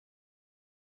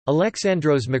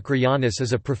Alexandros Makrianis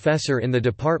is a professor in the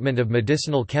Department of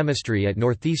Medicinal Chemistry at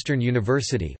Northeastern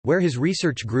University, where his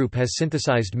research group has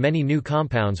synthesized many new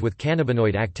compounds with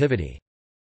cannabinoid activity.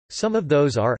 Some of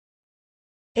those are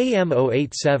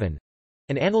AM087,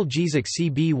 an analgesic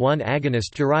CB1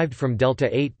 agonist derived from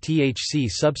delta-8 THC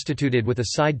substituted with a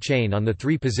side chain on the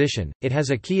 3 position. It has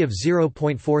a key of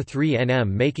 0.43 nm,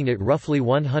 making it roughly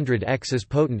 100x as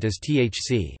potent as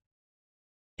THC.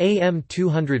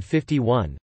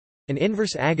 AM251, an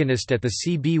inverse agonist at the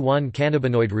CB1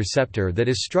 cannabinoid receptor that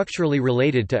is structurally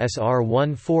related to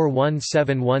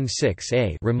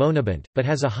SR141716A rimonabant, but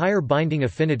has a higher binding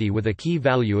affinity with a key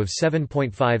value of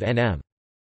 7.5 nm.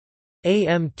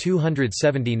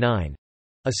 AM279,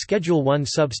 a Schedule I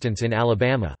substance in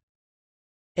Alabama.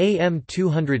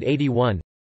 AM281,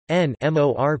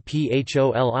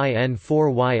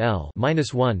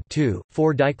 N-MORPHOLIN-4YL-1 2,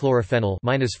 4-dichlorophenyl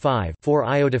 -5,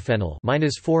 4-iodophenyl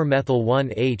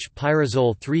 -4-methyl-1-H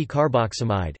pyrazole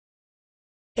 3-carboxamide.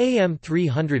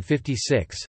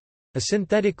 AM356, a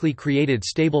synthetically created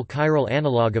stable chiral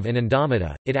analog of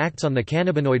anandamida. It acts on the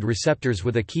cannabinoid receptors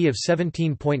with a key of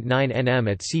 17.9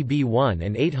 nm at CB1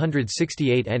 and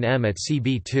 868 nm at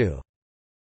CB2.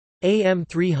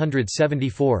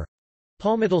 AM374,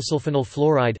 palmitylsulfonyl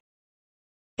fluoride.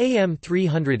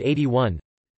 AM381,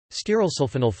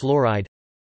 styrylsulfonyl fluoride.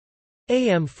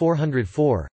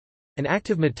 AM404, an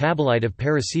active metabolite of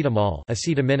paracetamol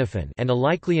acetaminophen and a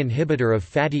likely inhibitor of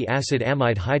fatty acid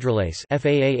amide hydrolase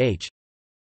FAAH.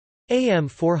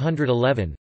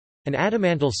 AM411, an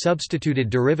adamantyl substituted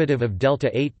derivative of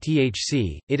delta-8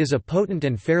 THC. It is a potent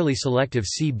and fairly selective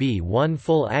CB1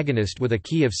 full agonist with a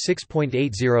key of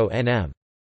 6.80 nm.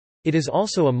 It is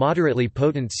also a moderately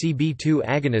potent CB2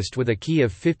 agonist with a key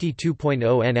of 52.0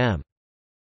 nm.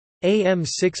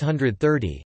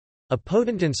 AM630, a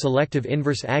potent and selective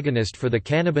inverse agonist for the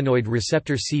cannabinoid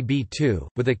receptor CB2,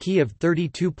 with a key of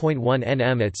 32.1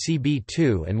 nm at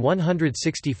CB2 and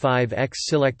 165x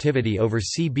selectivity over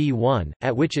CB1,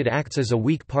 at which it acts as a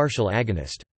weak partial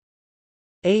agonist.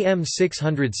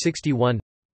 AM661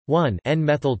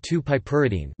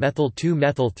 N-methyl-2-piperidine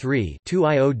methyl-2-methyl-3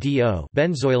 2-iodo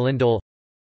benzoylindole.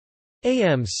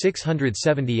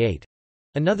 AM678,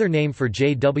 another name for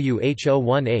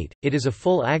JWH018, it is a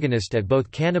full agonist at both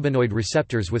cannabinoid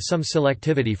receptors with some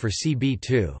selectivity for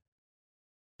CB2.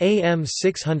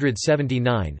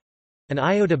 AM679, an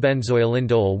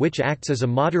iodobenzoylindole which acts as a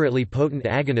moderately potent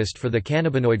agonist for the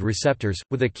cannabinoid receptors,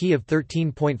 with a key of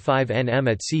 13.5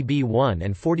 nm at CB1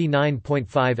 and 49.5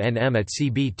 nm at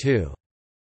CB2.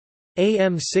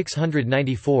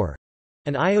 AM694,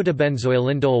 an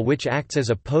iodobenzoylindole which acts as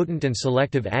a potent and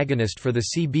selective agonist for the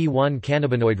CB1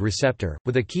 cannabinoid receptor,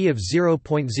 with a key of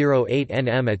 0.08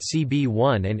 nm at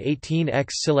CB1 and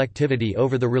 18x selectivity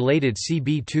over the related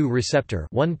CB2 receptor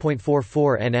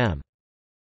 1.44 nm.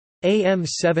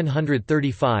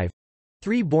 AM735,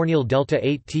 3-bornyl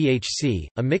delta-8 THC,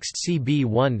 a mixed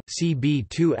CB1,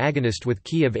 CB2 agonist with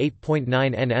key of 8.9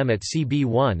 nm at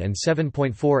CB1 and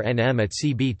 7.4 nm at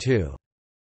CB2.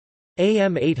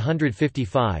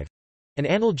 AM855, an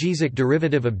analgesic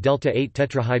derivative of delta-8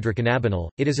 tetrahydrocannabinol,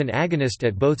 it is an agonist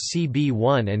at both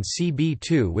CB1 and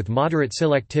CB2 with moderate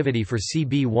selectivity for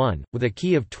CB1, with a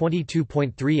key of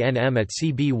 22.3 nm at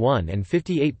CB1 and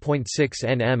 58.6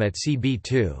 nm at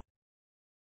CB2.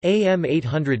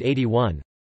 AM881,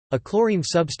 a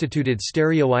chlorine-substituted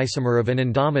stereoisomer of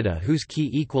anandamida whose key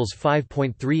equals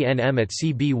 5.3 nm at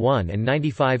CB1 and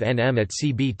 95 nm at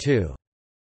CB2.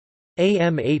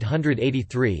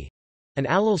 AM883, an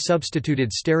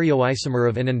allyl-substituted stereoisomer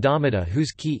of anandamida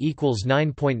whose key equals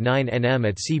 9.9 nm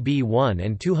at CB1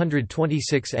 and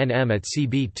 226 nm at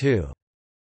CB2.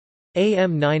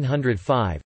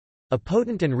 AM905, a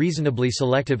potent and reasonably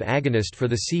selective agonist for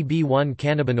the CB1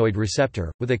 cannabinoid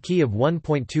receptor, with a key of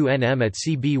 1.2 nm at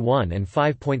CB1 and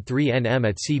 5.3 nm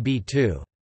at CB2.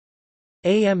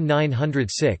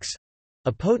 AM906,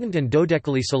 a potent and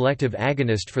dodecally selective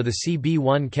agonist for the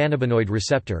CB1 cannabinoid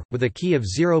receptor, with a key of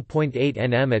 0.8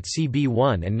 nm at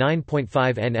CB1 and 9.5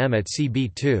 nm at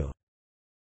CB2.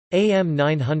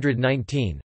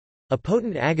 AM919, a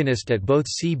potent agonist at both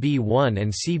CB1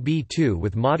 and CB2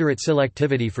 with moderate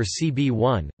selectivity for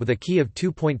CB1, with a key of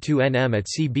 2.2 nm at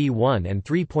CB1 and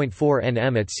 3.4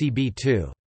 nm at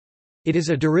CB2. It is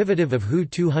a derivative of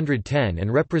Hu-210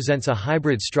 and represents a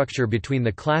hybrid structure between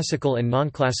the classical and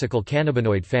non-classical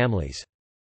cannabinoid families.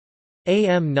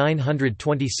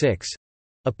 AM926,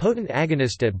 a potent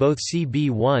agonist at both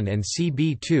CB1 and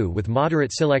CB2 with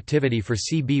moderate selectivity for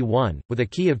CB1, with a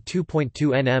key of 2.2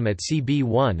 nm at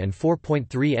CB1 and 4.3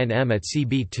 nm at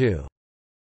CB2.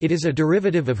 It is a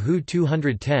derivative of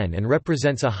Hu-210 and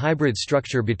represents a hybrid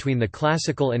structure between the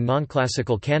classical and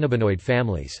non-classical cannabinoid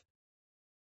families.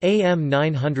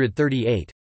 AM938,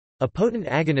 a potent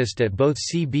agonist at both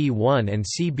CB1 and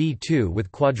CB2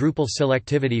 with quadruple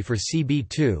selectivity for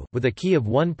CB2, with a key of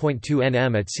 1.2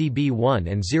 nm at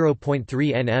CB1 and 0.3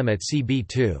 nm at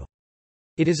CB2.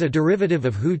 It is a derivative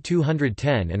of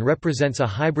Hu-210 and represents a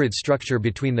hybrid structure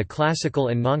between the classical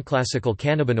and non-classical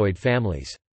cannabinoid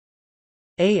families.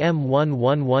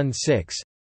 AM1116,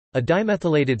 a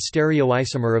dimethylated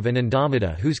stereoisomer of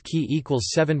anandamida whose key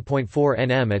equals 7.4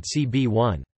 nm at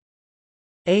CB1.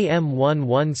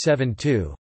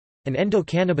 AM1172, an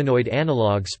endocannabinoid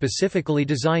analog specifically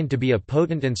designed to be a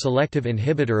potent and selective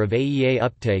inhibitor of AEA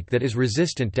uptake that is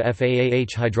resistant to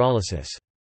FAAH hydrolysis.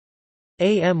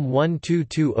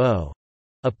 AM1220,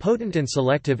 a potent and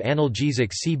selective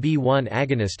analgesic CB1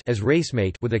 agonist as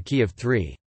racemate with a key of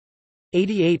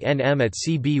 3.88 nm at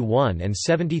CB1 and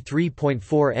 73.4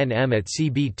 nm at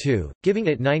CB2, giving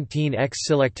it 19x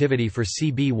selectivity for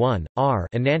CB1. R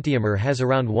enantiomer has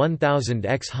around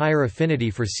 1000x higher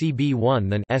affinity for CB1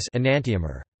 than S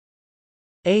enantiomer.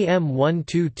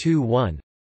 AM1221,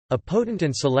 a potent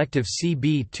and selective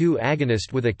CB2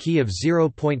 agonist with a key of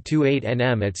 0.28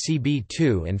 nm at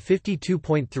CB2 and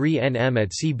 52.3 nm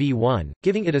at CB1,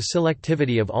 giving it a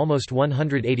selectivity of almost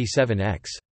 187x.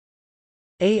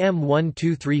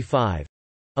 AM1235,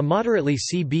 a moderately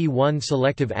CB1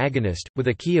 selective agonist, with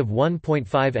a key of 1.5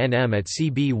 nm at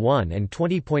CB1 and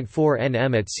 20.4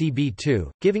 nm at CB2,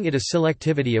 giving it a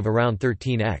selectivity of around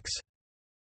 13x.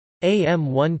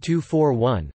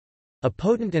 AM1241, a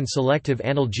potent and selective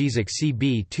analgesic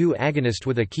CB2 agonist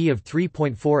with a key of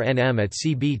 3.4 nm at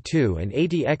CB2 and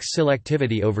 80x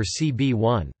selectivity over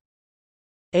CB1.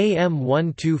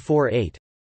 AM1248,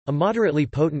 a moderately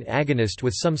potent agonist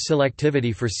with some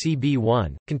selectivity for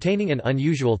CB1, containing an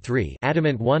unusual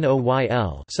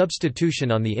 3-adamant-10YL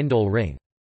substitution on the indole ring.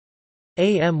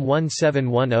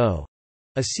 AM1710,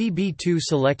 a CB2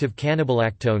 selective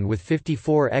cannabalactone with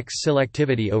 54x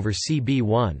selectivity over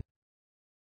CB1.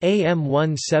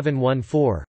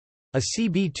 AM1714, a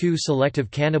CB2 selective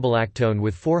cannabalactone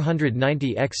with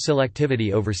 490x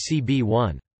selectivity over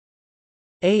CB1.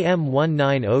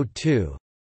 AM1902,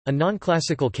 a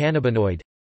non-classical cannabinoid.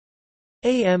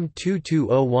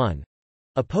 AM2201,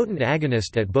 a potent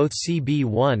agonist at both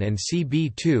CB1 and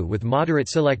CB2 with moderate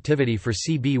selectivity for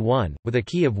CB1, with a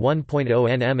key of 1.0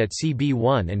 nm at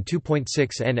CB1 and 2.6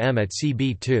 nm at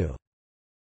CB2.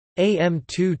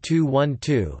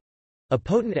 AM2212, a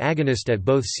potent agonist at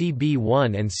both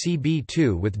CB1 and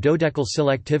CB2 with dodecyl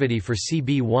selectivity for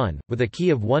CB1, with a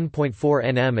key of 1.4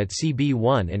 nm at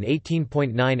CB1 and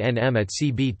 18.9 nm at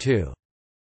CB2.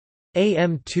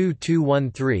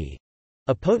 AM2213,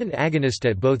 a potent agonist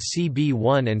at both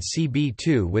CB1 and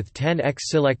CB2 with 10x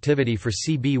selectivity for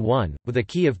CB1, with a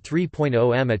key of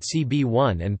 3.0 m at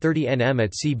CB1 and 30 nm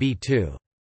at CB2.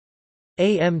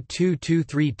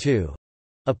 AM2232,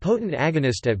 a potent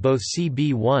agonist at both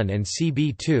CB1 and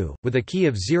CB2, with a key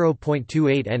of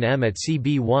 0.28 nm at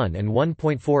CB1 and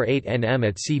 1.48 nm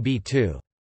at CB2.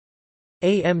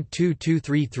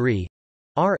 AM2233,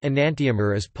 R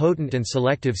enantiomer is potent and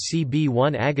selective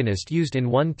CB1 agonist used in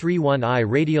 131I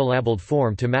radiolabeled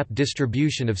form to map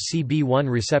distribution of CB1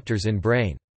 receptors in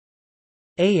brain.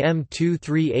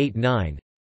 AM2389,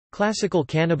 classical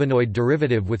cannabinoid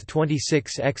derivative with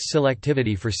 26x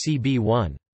selectivity for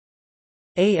CB1.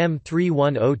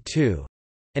 AM3102,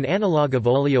 an analog of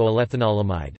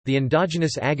oleoalethanolamide, the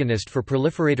endogenous agonist for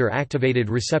proliferator activated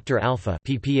receptor alpha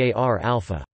 (PPAR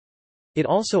alpha). It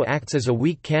also acts as a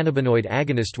weak cannabinoid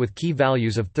agonist with key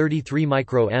values of 33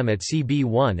 µm at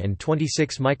CB1 and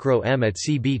 26 µm at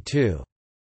CB2.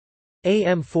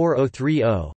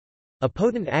 AM4030, a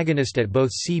potent agonist at both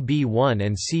CB1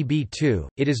 and CB2,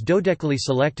 it is dodecally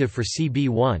selective for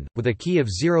CB1, with a key of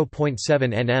 0.7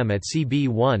 nm at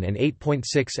CB1 and 8.6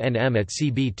 nm at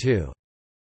CB2.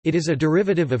 It is a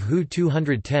derivative of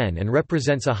Hu-210 and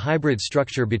represents a hybrid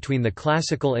structure between the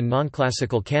classical and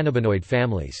non-classical cannabinoid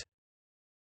families.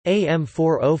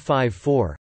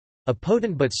 AM4054, a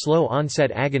potent but slow onset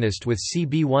agonist with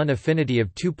CB1 affinity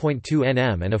of 2.2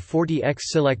 nm and a 40x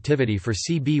selectivity for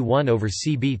CB1 over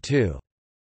CB2.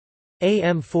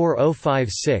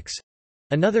 AM4056,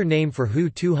 another name for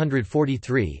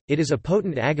Hu-243, it is a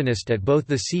potent agonist at both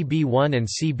the CB1 and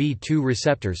CB2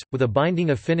 receptors, with a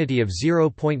binding affinity of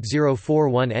 0.041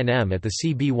 nm at the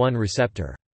CB1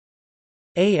 receptor.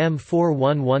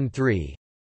 AM4113,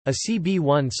 a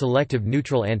CB1 selective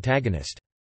neutral antagonist.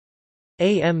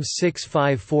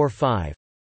 AM6545,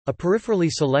 a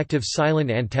peripherally selective silent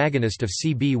antagonist of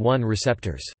CB1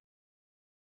 receptors.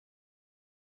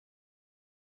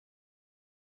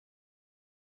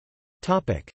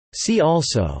 See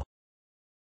also: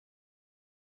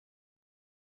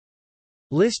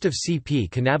 List of CP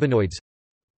cannabinoids,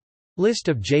 List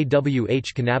of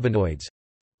JWH cannabinoids,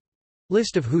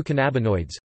 List of WHO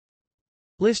cannabinoids,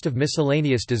 List of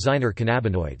miscellaneous designer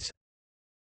cannabinoids.